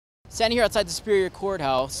Standing here outside the Superior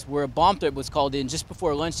Courthouse, where a bomb threat was called in just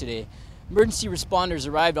before lunch today, emergency responders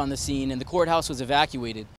arrived on the scene and the courthouse was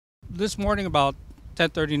evacuated. This morning about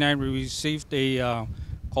 10:39, we received a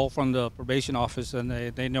call from the probation office, and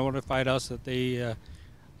they notified us that they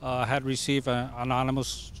had received an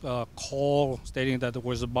anonymous call stating that there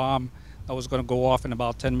was a bomb that was going to go off in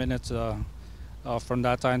about 10 minutes from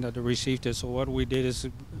that time that they received it. So what we did is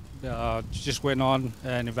just went on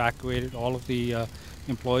and evacuated all of the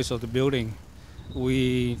employees of the building.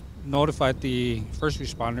 We notified the first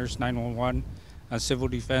responders, 911 and civil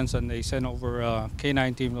defense, and they sent over a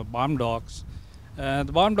K-9 team of bomb dogs.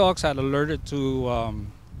 The bomb dogs had alerted to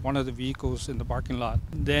one of the vehicles in the parking lot,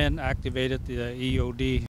 then activated the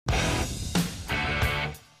EOD.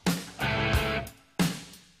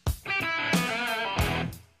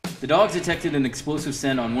 The dogs detected an explosive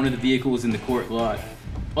scent on one of the vehicles in the court lot.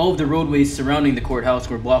 All of the roadways surrounding the courthouse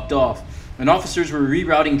were blocked off, and officers were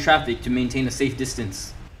rerouting traffic to maintain a safe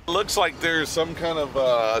distance. It looks like there's some kind of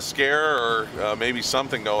a scare or maybe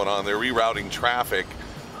something going on. They're rerouting traffic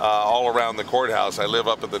all around the courthouse. I live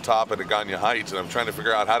up at the top at Agana Heights, and I'm trying to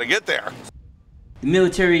figure out how to get there. The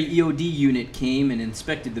military EOD unit came and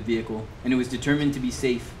inspected the vehicle, and it was determined to be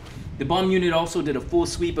safe. The bomb unit also did a full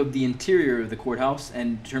sweep of the interior of the courthouse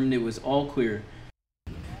and determined it was all clear.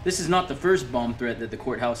 This is not the first bomb threat that the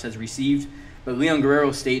courthouse has received, but Leon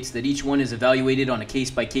Guerrero states that each one is evaluated on a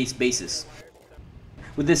case-by-case basis.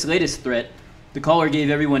 With this latest threat, the caller gave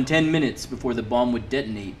everyone 10 minutes before the bomb would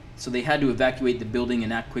detonate, so they had to evacuate the building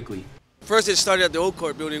and act quickly. First it started at the old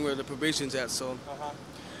court building where the probation's at,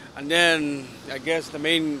 and then I guess the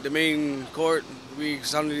main court, we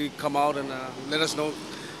suddenly come out and let us know,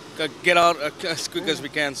 get out as quick as we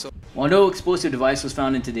can. So while no explosive device was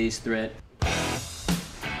found in today's threat,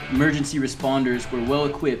 emergency responders were well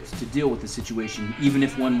equipped to deal with the situation, even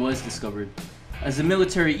if one was discovered. As the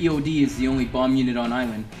military EOD is the only bomb unit on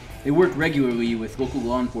island, they work regularly with local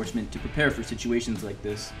law enforcement to prepare for situations like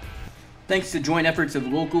this. Thanks to joint efforts of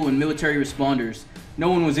local and military responders, no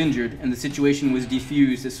one was injured and the situation was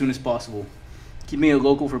defused as soon as possible. Keeping it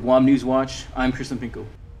local for Guam News Watch, I'm Kristen Pinko.